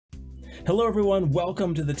Hello everyone,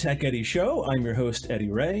 welcome to the Tech Eddie Show. I'm your host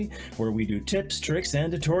Eddie Ray, where we do tips, tricks,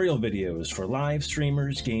 and tutorial videos for live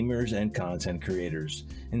streamers, gamers, and content creators.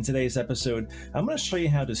 In today's episode, I'm going to show you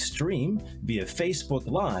how to stream via Facebook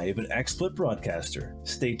Live and XSplit Broadcaster.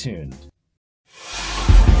 Stay tuned.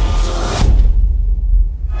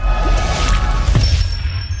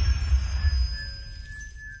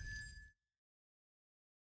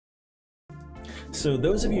 So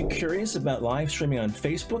those of you curious about live streaming on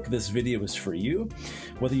Facebook, this video is for you.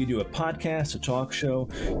 Whether you do a podcast, a talk show,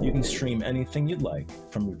 you can stream anything you'd like,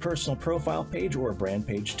 from your personal profile page or a brand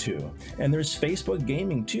page too. And there's Facebook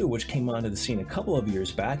Gaming too, which came onto the scene a couple of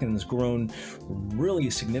years back and has grown really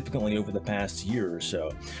significantly over the past year or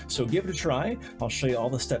so. So give it a try. I'll show you all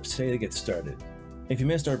the steps today to get started. If you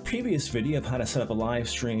missed our previous video of how to set up a live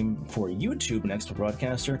stream for YouTube and XSplit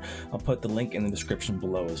Broadcaster, I'll put the link in the description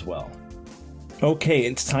below as well. Okay,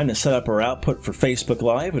 it's time to set up our output for Facebook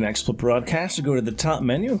Live and XSplit Broadcaster. Go to the top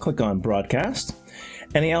menu and click on Broadcast.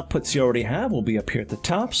 Any outputs you already have will be up here at the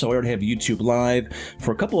top. So I already have YouTube Live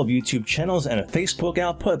for a couple of YouTube channels and a Facebook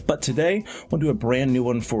output, but today we'll do a brand new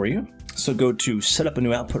one for you. So go to Set Up a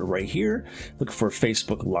New Output right here, look for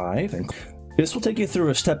Facebook Live, and this will take you through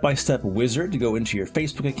a step-by-step wizard to go into your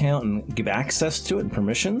Facebook account and give access to it and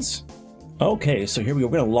permissions. Okay, so here we go.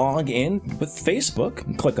 We're going to log in with Facebook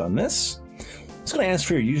and click on this. It's going to ask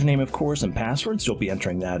for your username, of course, and passwords. You'll be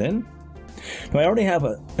entering that in. Now, I already have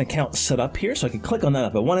an account set up here, so I can click on that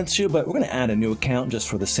if I wanted to, but we're going to add a new account just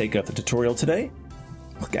for the sake of the tutorial today.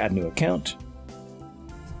 Click Add New Account.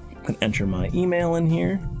 I can enter my email in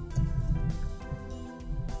here.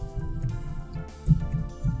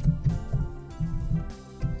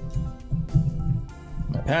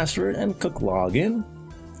 My password, and click Login.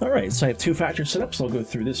 All right, so I have two-factor setup, so I'll go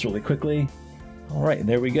through this really quickly. All right,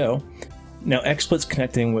 there we go. Now XSplit's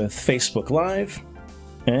connecting with Facebook Live,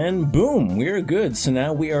 and boom, we're good. So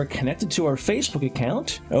now we are connected to our Facebook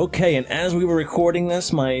account. Okay, and as we were recording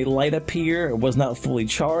this, my light up here was not fully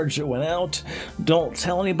charged. It went out. Don't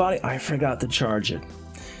tell anybody, I forgot to charge it.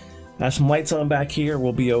 I have some lights on back here,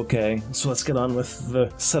 we'll be okay. So let's get on with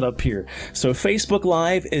the setup here. So Facebook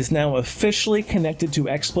Live is now officially connected to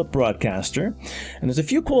XSplit Broadcaster. And there's a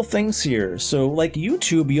few cool things here. So like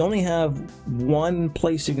YouTube, you only have one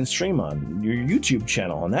place you can stream on, your YouTube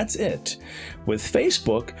channel, and that's it. With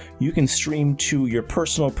Facebook, you can stream to your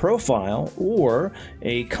personal profile or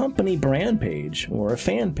a company brand page or a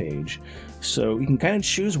fan page. So you can kind of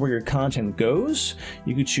choose where your content goes.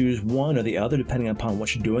 You could choose one or the other depending upon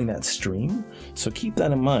what you're doing that stream. So keep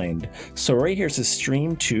that in mind. So right here it says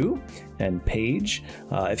stream to and page.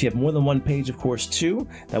 If you have more than one page, of course, too,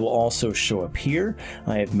 that will also show up here.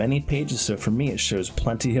 I have many pages, so for me it shows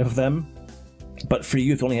plenty of them. But for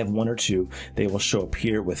you, if you only have one or two, they will show up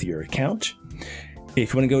here with your account.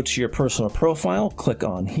 If you want to go to your personal profile, click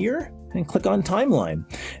on here and click on Timeline,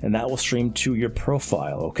 and that will stream to your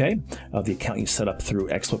profile, okay, of the account you set up through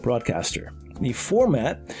XSplit Broadcaster. The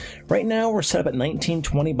format, right now we're set up at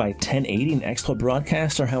 1920 by 1080 in XSplit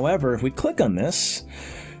Broadcaster. However, if we click on this,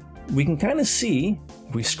 we can kind of see,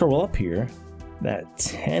 if we scroll up here, that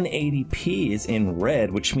 1080p is in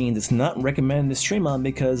red, which means it's not recommended to stream on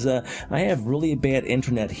because I have really bad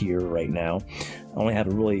internet here right now. I only have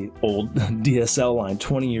a really old DSL line,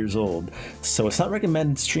 20 years old. So it's not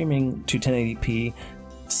recommended streaming to 1080p,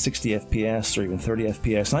 60 FPS, or even 30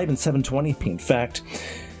 FPS, not even 720p. In fact,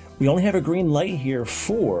 we only have a green light here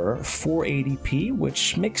for 480p,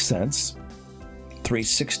 which makes sense,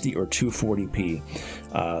 360 or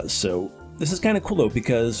 240p. So this is kind of cool though,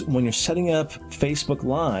 because when you're setting up Facebook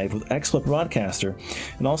Live with XSplit Broadcaster,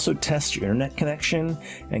 it also tests your internet connection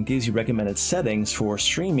and gives you recommended settings for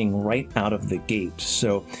streaming right out of the gate.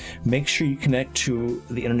 So make sure you connect to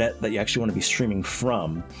the internet that you actually want to be streaming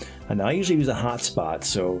from. And I usually use a hotspot,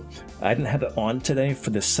 so I didn't have it on today for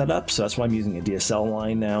this setup, so that's why I'm using a DSL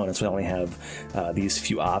line now, and that's why I only have these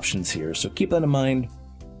few options here. So keep that in mind.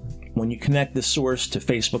 When you connect the source to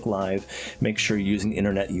Facebook Live, make sure you're using the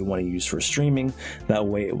internet you want to use for streaming. That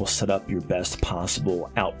way it will set up your best possible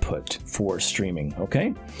output for streaming,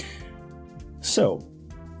 okay? So,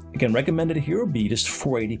 again, recommended here would be just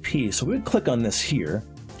 480p. So we would click on this here,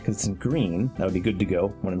 because it's in green, that would be good to go.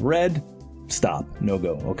 When in red, stop, no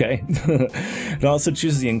go, okay? It also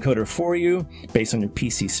chooses the encoder for you based on your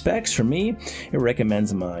PC specs. For me, it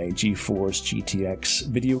recommends my GeForce GTX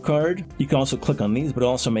video card. You can also click on these, but it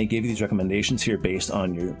also may give you these recommendations here based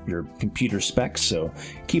on your computer specs, so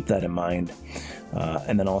keep that in mind.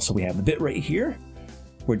 And then also we have the bitrate here.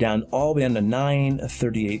 We're down all the way down to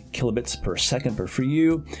 938 kilobits per second, but for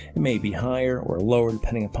you, it may be higher or lower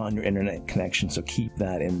depending upon your internet connection, so keep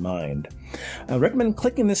that in mind. I recommend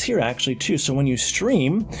clicking this here actually too, so when you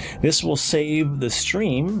stream, this will save the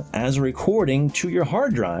stream as a recording to your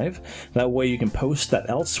hard drive. That way you can post that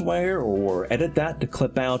elsewhere or edit that to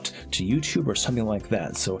clip out to YouTube or something like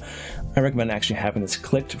that. So I recommend actually having this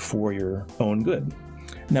clicked for your own good.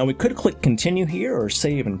 Now we could click continue here or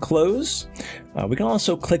save and close. We can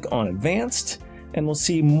also click on advanced and we'll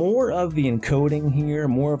see more of the encoding here,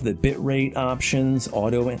 more of the bitrate options,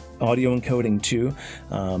 audio encoding too.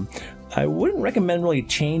 I wouldn't recommend really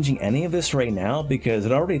changing any of this right now because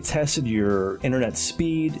it already tested your internet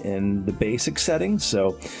speed in the basic settings,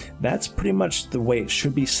 so that's pretty much the way it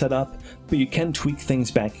should be set up, but you can tweak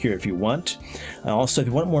things back here if you want. Also, if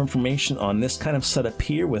you want more information on this kind of setup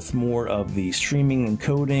here with more of the streaming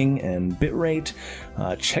encoding and bitrate,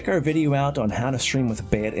 check our video out on how to stream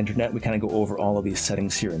with bad internet. We kind of go over all of these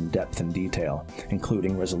settings here in depth and detail,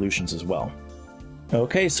 including resolutions as well.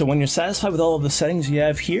 Okay, so when you're satisfied with all of the settings you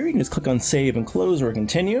have here, you can just click on Save and Close or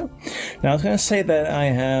Continue. Now I was going to say that I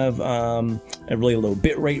have a really low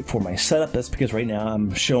bit rate for my setup. That's because right now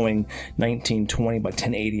I'm showing 1920 by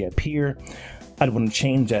 1080 up here. I'd want to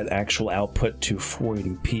change that actual output to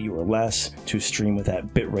 480p or less to stream with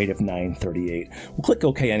that bit rate of 938. We'll click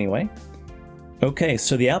OK anyway. Okay,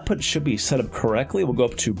 so the output should be set up correctly. We'll go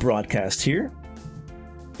up to Broadcast here.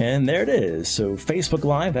 And there it is. So Facebook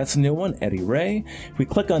Live, that's a new one, Eddie Ray. If we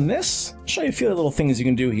click on this, I'll show you a few little things you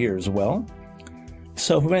can do here as well.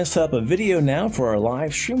 So if we want to set up a video now for our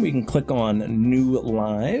live stream, we can click on New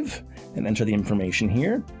Live and enter the information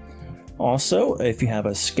here. Also, if you have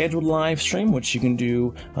a scheduled live stream, which you can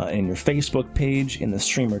do in your Facebook page in the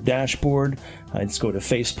streamer dashboard, just go to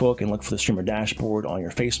Facebook and look for the streamer dashboard on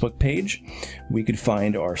your Facebook page. We could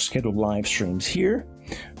find our scheduled live streams here.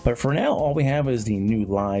 But for now, all we have is the new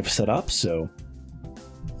live setup, so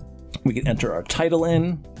we can enter our title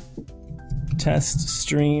in, test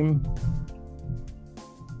stream,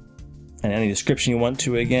 and any description you want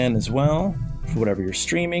to again as well for whatever you're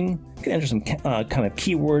streaming. You can enter some kind of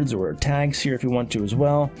keywords or tags here if you want to as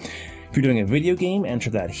well. If you're doing a video game, enter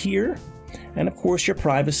that here. And of course your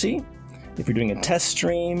privacy. If you're doing a test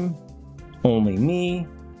stream, only me.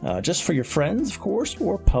 Just for your friends, of course,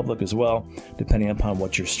 or public as well, depending upon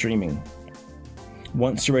what you're streaming.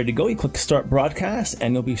 Once you're ready to go, you click Start Broadcast,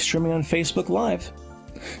 and you'll be streaming on Facebook Live.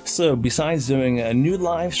 So besides doing a new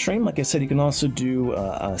live stream, like I said, you can also do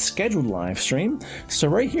a scheduled live stream. So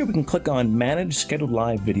right here, we can click on Manage Scheduled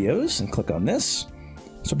Live Videos and click on this.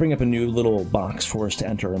 So bring up a new little box for us to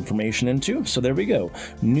enter our information into. So there we go,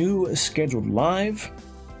 New Scheduled Live.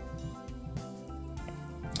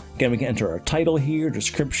 Again, we can enter our title here,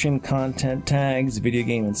 description, content, tags, video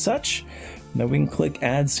game, and such. Now we can click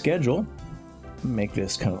Add Schedule. Make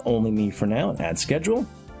this kind of only me for now, and Add Schedule.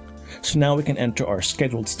 So now we can enter our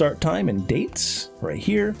scheduled start time and dates right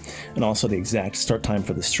here, and also the exact start time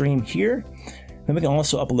for the stream here. Then we can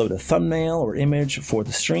also upload a thumbnail or image for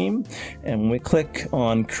the stream, and when we click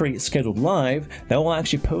on Create Scheduled Live, that will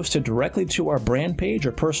actually post it directly to our brand page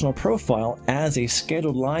or personal profile as a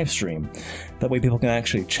scheduled live stream. That way people can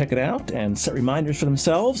actually check it out and set reminders for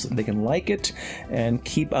themselves. They can like it and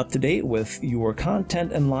keep up to date with your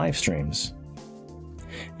content and live streams.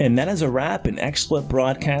 And that is a wrap in XSplit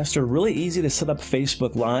Broadcaster. Really easy to set up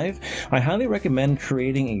Facebook Live. I highly recommend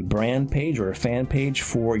creating a brand page or a fan page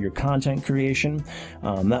for your content creation.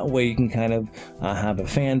 That way you can kind of have a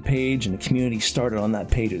fan page and a community started on that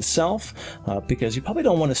page itself, because you probably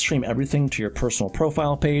don't want to stream everything to your personal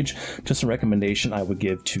profile page. Just a recommendation I would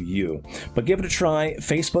give to you. But give it a try.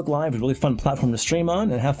 Facebook Live is a really fun platform to stream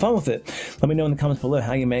on, and have fun with it. Let me know in the comments below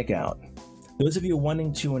how you make out. Those of you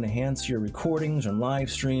wanting to enhance your recordings or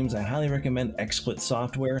live streams, I highly recommend XSplit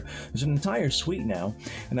software. There's an entire suite now,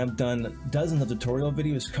 and I've done dozens of tutorial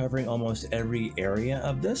videos covering almost every area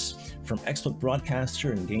of this, from XSplit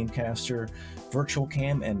Broadcaster and Gamecaster, Virtual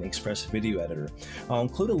Cam, and the Express Video Editor. I'll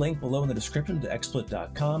include a link below in the description to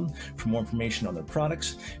XSplit.com for more information on their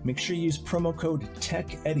products. Make sure you use promo code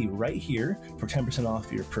TechEddie right here for 10%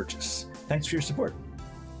 off your purchase. Thanks for your support.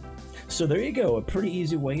 So there you go, a pretty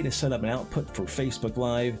easy way to set up an output for Facebook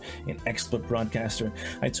Live in XSplit Broadcaster.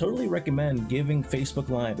 I totally recommend giving Facebook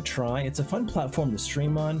Live a try. It's a fun platform to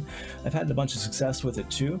stream on. I've had a bunch of success with it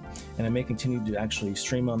too, and I may continue to actually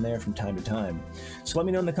stream on there from time to time. So let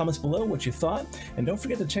me know in the comments below what you thought, and don't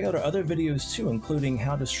forget to check out our other videos too, including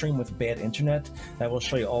how to stream with bad internet. That will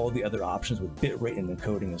show you all the other options with bitrate and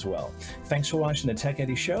encoding as well. Thanks for watching the Tech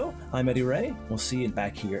Eddie Show. I'm Eddie Ray. We'll see you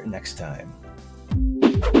back here next time.